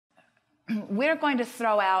we're going to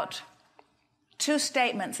throw out 2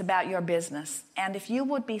 statements about your business. And if you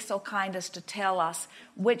would be so kind as to tell us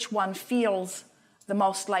which one feels the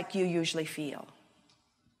most like you usually feel.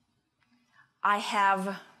 I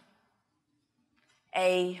have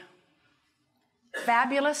a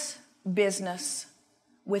fabulous business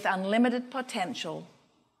with unlimited potential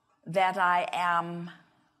that I am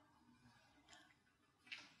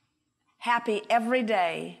happy every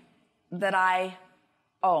day that I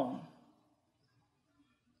own.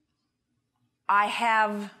 I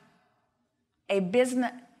have a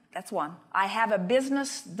business, that's one. I have a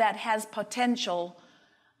business that has potential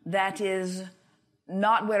that is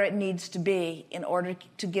not where it needs to be in order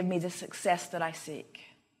to give me the success that I seek.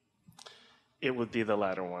 It would be the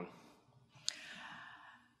latter one.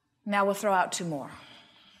 Now we'll throw out 2 more.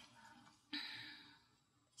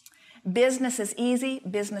 Business is easy,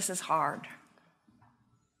 business is hard.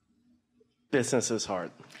 Business is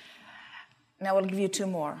hard. Now we'll give you 2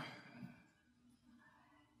 more.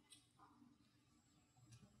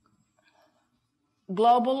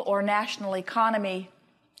 Global or national economy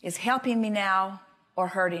is helping me now or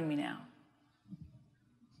hurting me now.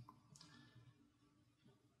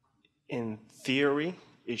 In theory,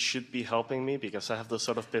 it should be helping me because I have the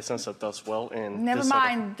sort of business that does well in Never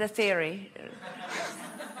mind the theory.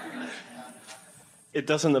 It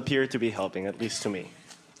doesn't appear to be helping, at least to me.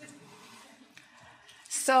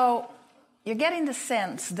 So you're getting the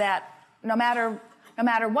sense that no matter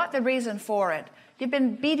what the reason for it, you've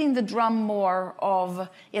been beating the drum more of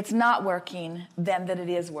it's not working than that it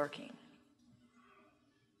is working.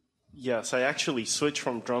 Yes, I actually switch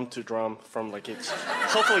from drum to drum from like it's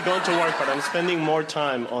hopefully going to work, but I'm spending more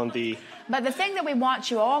time on the... But the thing that we want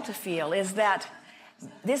you all to feel is that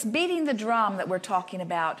this beating the drum that we're talking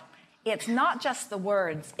about, it's not just the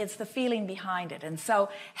words, it's the feeling behind it. And so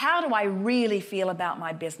how do I really feel about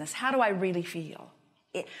my business? How do I really feel?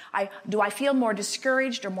 Do I feel more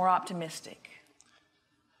discouraged or more optimistic?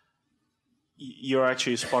 You're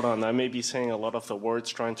actually spot on. I may be saying a lot of the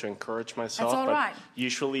words trying to encourage myself. That's all right.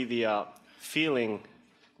 Usually the feeling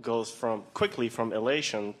goes quickly from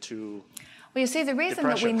elation to Well, you see, the reason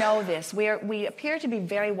that we know this, we appear to be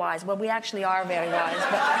very wise. Well, we actually are very wise.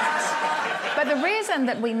 But the reason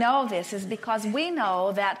that we know this is because we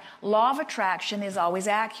know that law of attraction is always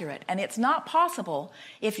accurate. And it's not possible,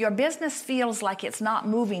 if your business feels like it's not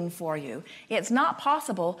moving for you, it's not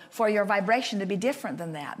possible for your vibration to be different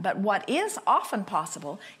than that. But what is often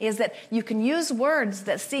possible is that you can use words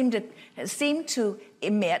that seem to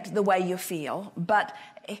emit the way you feel, but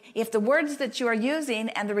if the words that you are using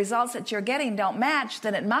and the results that you're getting don't match,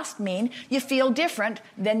 then it must mean you feel different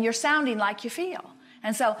than you're sounding like you feel.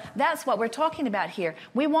 And so that's what we're talking about here.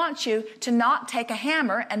 We want you to not take a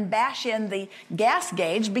hammer and bash in the gas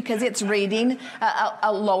gauge because it's reading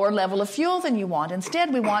a lower level of fuel than you want.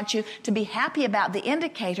 Instead, we want you to be happy about the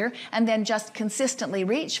indicator and then just consistently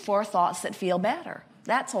reach for thoughts that feel better.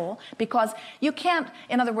 That's all. Because you can't,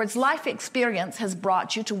 in other words, life experience has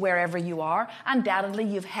brought you to wherever you are. Undoubtedly,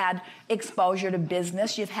 you've had exposure to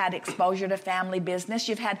business. You've had exposure to family business.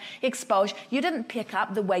 You've had exposure. You didn't pick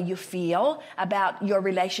up the way you feel about your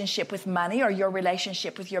relationship with money or your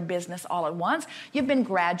relationship with your business all at once. You've been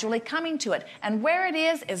gradually coming to it. And where it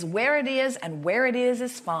is where it is, and where it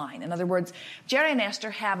is fine. In other words, Jerry and Esther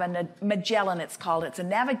have a Magellan, it's called. It's a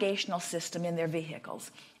navigational system in their vehicles.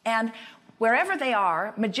 And wherever they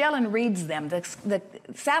are, Magellan reads them. The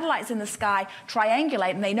satellites in the sky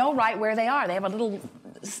triangulate, and they know right where they are. They have a little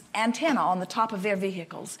antenna on the top of their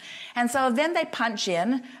vehicles. And so then they punch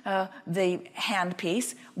in the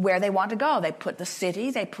handpiece where they want to go. They put the city,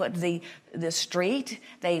 they put the street,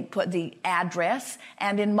 they put the address,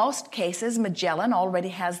 and in most cases, Magellan already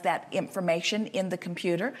has that information in the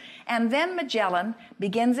computer. And then Magellan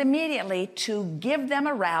begins immediately to give them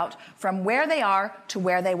a route from where they are to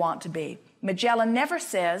where they want to be. Magellan never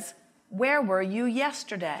says, "Where were you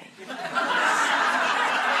yesterday?"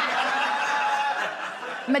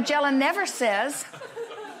 Magellan never says,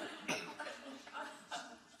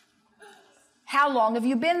 "How long have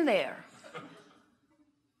you been there?"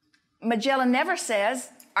 Magellan never says,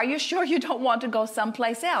 "Are you sure you don't want to go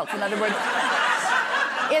someplace else?" In other words,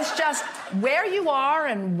 it's just where you are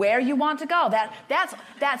and where you want to go.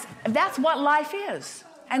 That's what life is.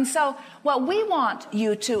 And so what we want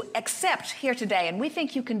you to accept here today, and we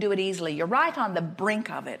think you can do it easily, you're right on the brink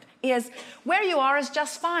of it, is where you are is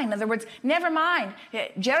just fine. In other words, never mind.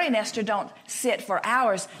 Jerry and Esther don't sit for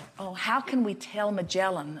hours. Oh, how can we tell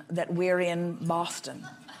Magellan that we're in Boston?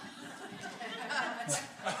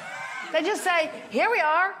 They just say, here we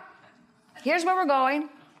are. Here's where we're going.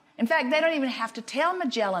 In fact, they don't even have to tell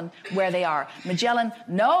Magellan where they are. Magellan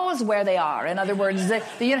knows where they are. In other words,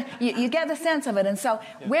 you get the sense of it. And so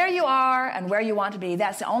where you are and where you want to be,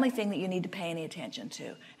 that's the only thing that you need to pay any attention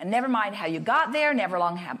to. And never mind how you got there, never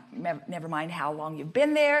mind how long you've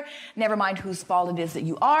been there, never mind whose fault it is that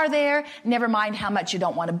you are there, never mind how much you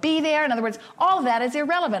don't want to be there. In other words, all of that is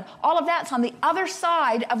irrelevant. All of that's on the other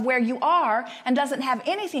side of where you are and doesn't have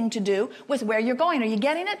anything to do with where you're going. Are you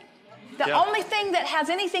getting it? The only thing that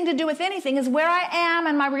has anything to do with anything is where I am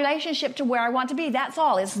and my relationship to where I want to be. That's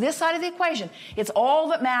all. It's this side of the equation. It's all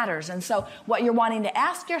that matters. And so what you're wanting to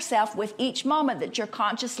ask yourself with each moment that you're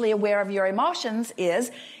consciously aware of your emotions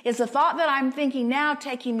is the thought that I'm thinking now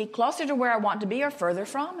taking me closer to where I want to be or further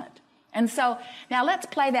from it? And so now let's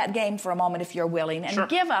play that game for a moment if you're willing and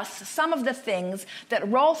give us some of the things that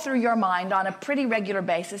roll through your mind on a pretty regular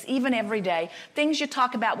basis, even every day, things you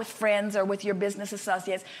talk about with friends or with your business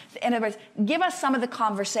associates. In other words, give us some of the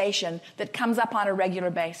conversation that comes up on a regular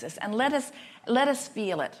basis and let us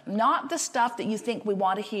feel it. Not the stuff that you think we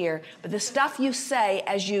want to hear, but the stuff you say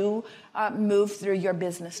as you move through your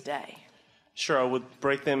business day. Sure, I would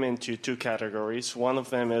break them into two categories. One of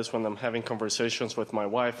them is when I'm having conversations with my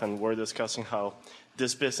wife and we're discussing how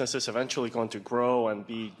this business is eventually going to grow and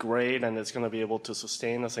be great and it's going to be able to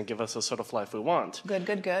sustain us and give us the sort of life we want. Good,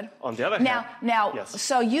 good, good. On the other hand... Now,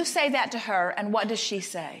 so you say that to her, and what does she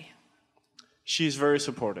say? She's very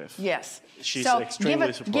supportive. Yes. She's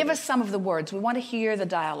extremely supportive. Give us some of the words. We want to hear the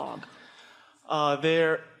dialogue.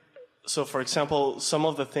 So, for example, some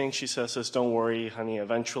of the things she says is, don't worry, honey,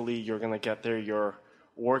 eventually you're going to get there. You're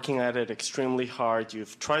working at it extremely hard.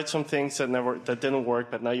 You've tried some things that didn't work,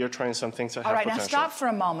 but now you're trying some things that have potential. All right, now stop for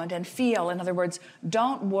a moment and feel. In other words,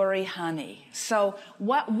 don't worry, honey. So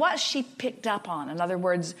what she picked up on? In other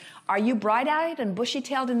words, are you bright-eyed and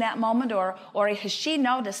bushy-tailed in that moment, or has she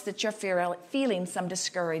noticed that you're feeling some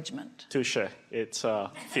discouragement? Touche. It's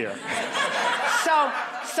fear.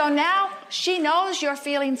 So now she knows you're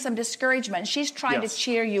feeling some discouragement. She's trying to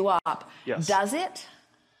cheer you up. Yes. Does it?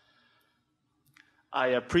 I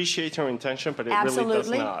appreciate her intention, but it really does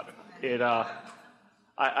not.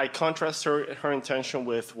 I contrast her intention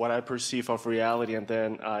with what I perceive of reality, and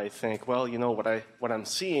then I think, well, you know, what I'm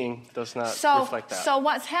seeing does not reflect that. So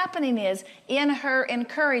what's happening is, in her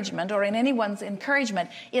encouragement, or in anyone's encouragement,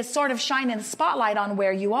 it's sort of shining a spotlight on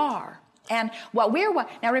where you are. And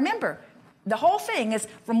now remember, the whole thing is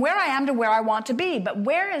from where I am to where I want to be, but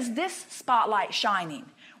where is this spotlight shining?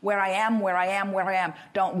 Where I am, where I am, where I am.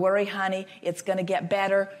 Don't worry, honey, it's going to get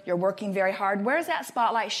better. You're working very hard. Where's that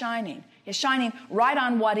spotlight shining? It's shining right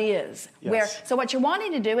on what is. Yes. So what you're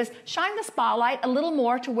wanting to do is shine the spotlight a little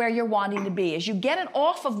more to where you're wanting to be. As you get it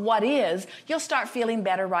off of what is, you'll start feeling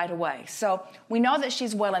better right away. So we know that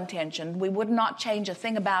she's well-intentioned. We would not change a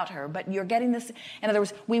thing about her, but you're getting this. In other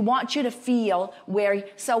words, we want you to feel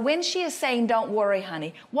so when she is saying, don't worry,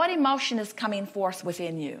 honey, what emotion is coming forth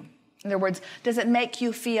within you? In other words, does it make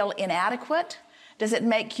you feel inadequate? Does it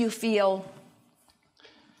make you feel...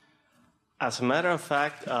 As a matter of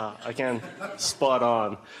fact, again, spot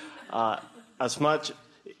on.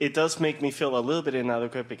 It does make me feel a little bit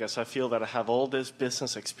inadequate because I feel that I have all this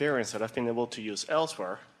business experience that I've been able to use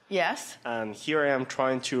elsewhere. Yes. And here I am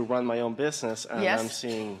trying to run my own business, and I'm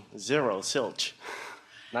seeing zero, zilch.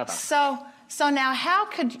 Nada. So now how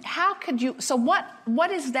could you, so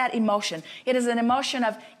what is that emotion? It is an emotion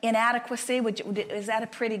of inadequacy, is that a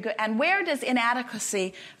pretty good, and where does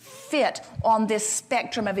inadequacy fit on this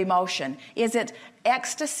spectrum of emotion? Is it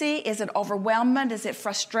ecstasy? Is it overwhelmment? Is it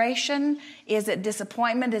frustration? Is it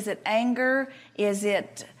disappointment? Is it anger? Is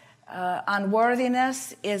it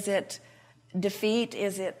unworthiness? Is it defeat?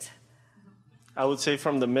 Is it? I would say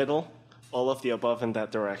from the middle, all of the above in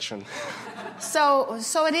that direction. So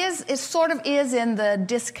it sort of is in the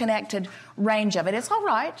disconnected range of it. It's all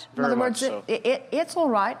right. In other words, it's all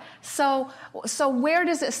right. So where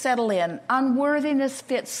does it settle in? Unworthiness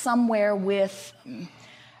fits somewhere with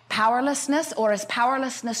powerlessness, or is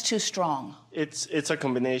powerlessness too strong? It's a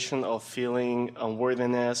combination of feeling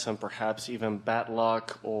unworthiness and perhaps even bad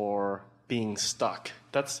luck or being stuck.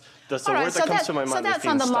 That's the word that comes to my mind. So that's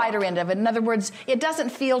on the lighter end of it. In other words, it doesn't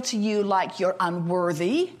feel to you like you're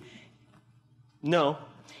unworthy. No.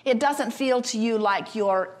 It doesn't feel to you like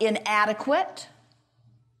you're inadequate.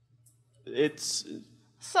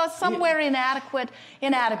 So somewhere inadequate.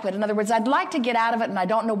 In other words, I'd like to get out of it and I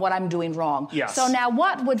don't know what I'm doing wrong. Yes. So now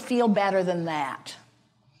what would feel better than that?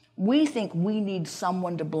 We think we need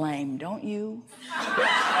someone to blame, don't you?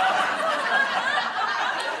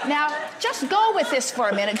 Now, just go with this for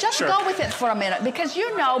a minute. Go with it for a minute, because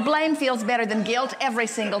you know blame feels better than guilt every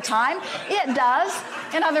single time. It does.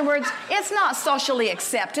 In other words, it's not socially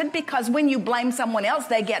accepted because when you blame someone else,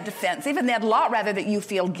 they get defensive, and they'd a lot rather that you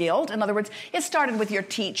feel guilt. In other words, it started with your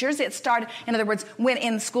teachers. In other words, when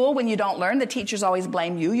in school, when you don't learn, the teachers always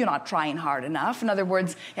blame you. You're not trying hard enough. In other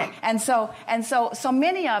words, so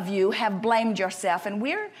many of you have blamed yourself, and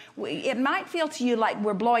it might feel to you like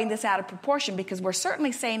we're blowing this out of proportion because we're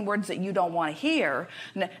certainly saying words that you don't want to hear.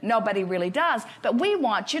 Nobody really does. But we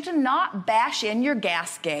want you to not bash in your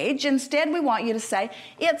gas gauge. Instead, we want you to say,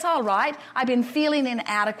 it's all right. I've been feeling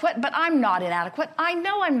inadequate, but I'm not inadequate. I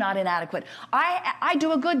know I'm not inadequate. I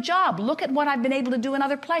do a good job. Look at what I've been able to do in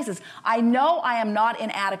other places. I know I am not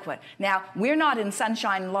inadequate. Now, we're not in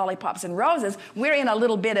sunshine and lollipops and roses. We're in a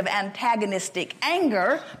little bit of antagonistic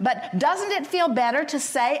anger, but doesn't it feel better to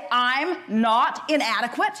say, I'm not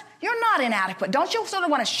inadequate? You're not inadequate. Don't you sort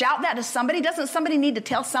of want to shout that to somebody? Doesn't somebody need to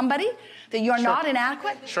tell somebody that you're not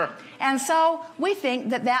inadequate? Sure. And so we think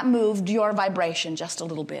that moved your vibration just a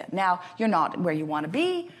little bit. Now, you're not where you want to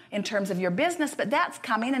be in terms of your business, but that's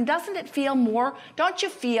coming. And doesn't it feel more, don't you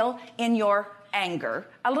feel in your anger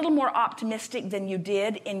a little more optimistic than you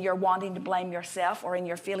did in your wanting to blame yourself or in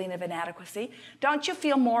your feeling of inadequacy? Don't you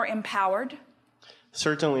feel more empowered?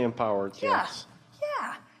 Certainly empowered, yes.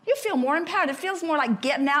 Yeah. You feel more empowered. It feels more like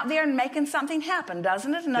getting out there and making something happen,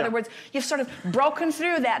 doesn't it? In other words, you've sort of broken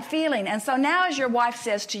through that feeling. And so now as your wife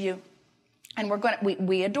says to you, and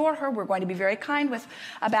we adore her, we're going to be very kind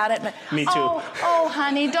about it. But, me too. Oh,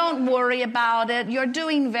 honey, don't worry about it. You're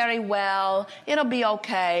doing very well. It'll be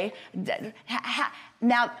okay.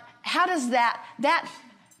 Now, how does that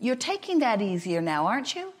you're taking that easier now,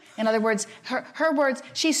 aren't you? In other words, her words,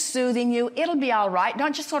 she's soothing you. It'll be all right.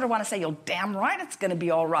 Don't just sort of want to say, you're damn right it's going to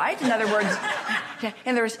be all right. In other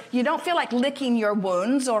words, you don't feel like licking your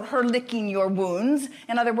wounds or her licking your wounds.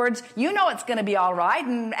 In other words, you know it's going to be all right.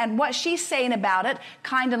 And what she's saying about it,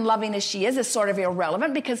 kind and loving as she is sort of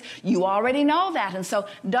irrelevant because you already know that. And so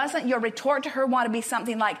doesn't your retort to her want to be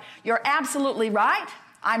something like, you're absolutely right.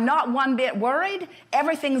 I'm not one bit worried.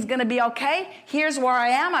 Everything's going to be okay. Here's where I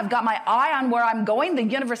am. I've got my eye on where I'm going. The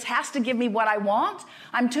universe has to give me what I want.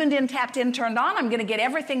 I'm tuned in, tapped in, turned on. I'm going to get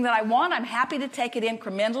everything that I want. I'm happy to take it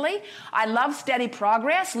incrementally. I love steady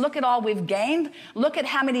progress. Look at all we've gained. Look at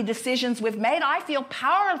how many decisions we've made. I feel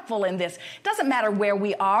powerful in this. It doesn't matter where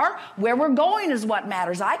we are. Where we're going is what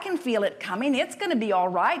matters. I can feel it coming. It's going to be all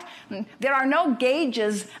right. There are no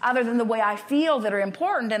gauges other than the way I feel that are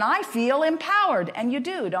important, and I feel empowered. And you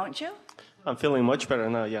do, don't you? I'm feeling much better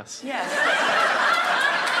now, yes. Yes.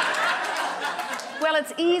 Well,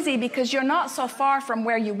 it's easy because you're not so far from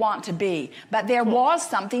where you want to be, but there was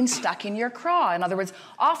something stuck in your craw. In other words,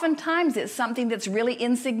 oftentimes it's something that's really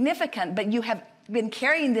insignificant, but you have been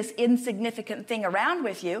carrying this insignificant thing around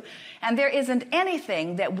with you, and there isn't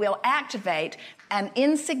anything that will activate an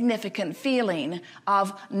insignificant feeling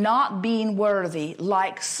of not being worthy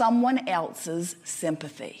like someone else's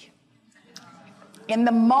sympathy. In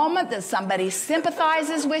the moment that somebody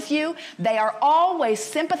sympathizes with you, they are always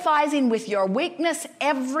sympathizing with your weakness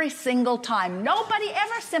every single time. Nobody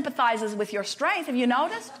ever sympathizes with your strength. Have you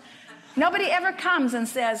noticed? Nobody ever comes and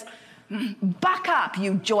says, buck up,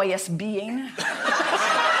 you joyous being.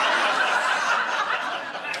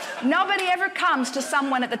 Nobody ever comes to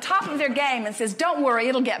someone at the top of their game and says, don't worry,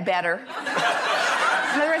 it'll get better.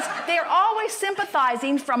 In other words, they're always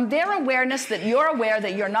sympathizing from their awareness that you're aware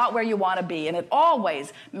that you're not where you want to be, and it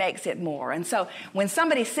always makes it more. And so when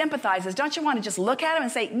somebody sympathizes, don't you want to just look at them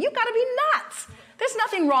and say, you got to be nuts. There's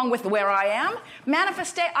nothing wrong with where I am.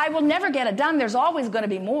 I will never get it done. There's always going to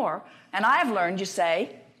be more. And I've learned, you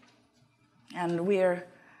say, and we're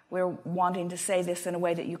wanting to say this in a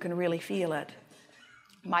way that you can really feel it.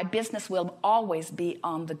 My business will always be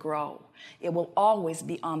on the grow. It will always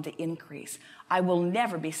be on the increase. I will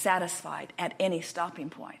never be satisfied at any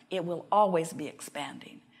stopping point. It will always be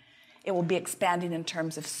expanding. It will be expanding in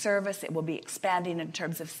terms of service. It will be expanding in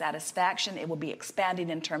terms of satisfaction. It will be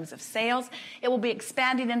expanding in terms of sales. It will be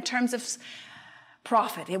expanding in terms of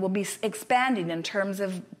profit. It will be expanding in terms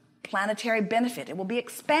of planetary benefit. It will be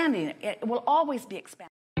expanding. It will always be expanding.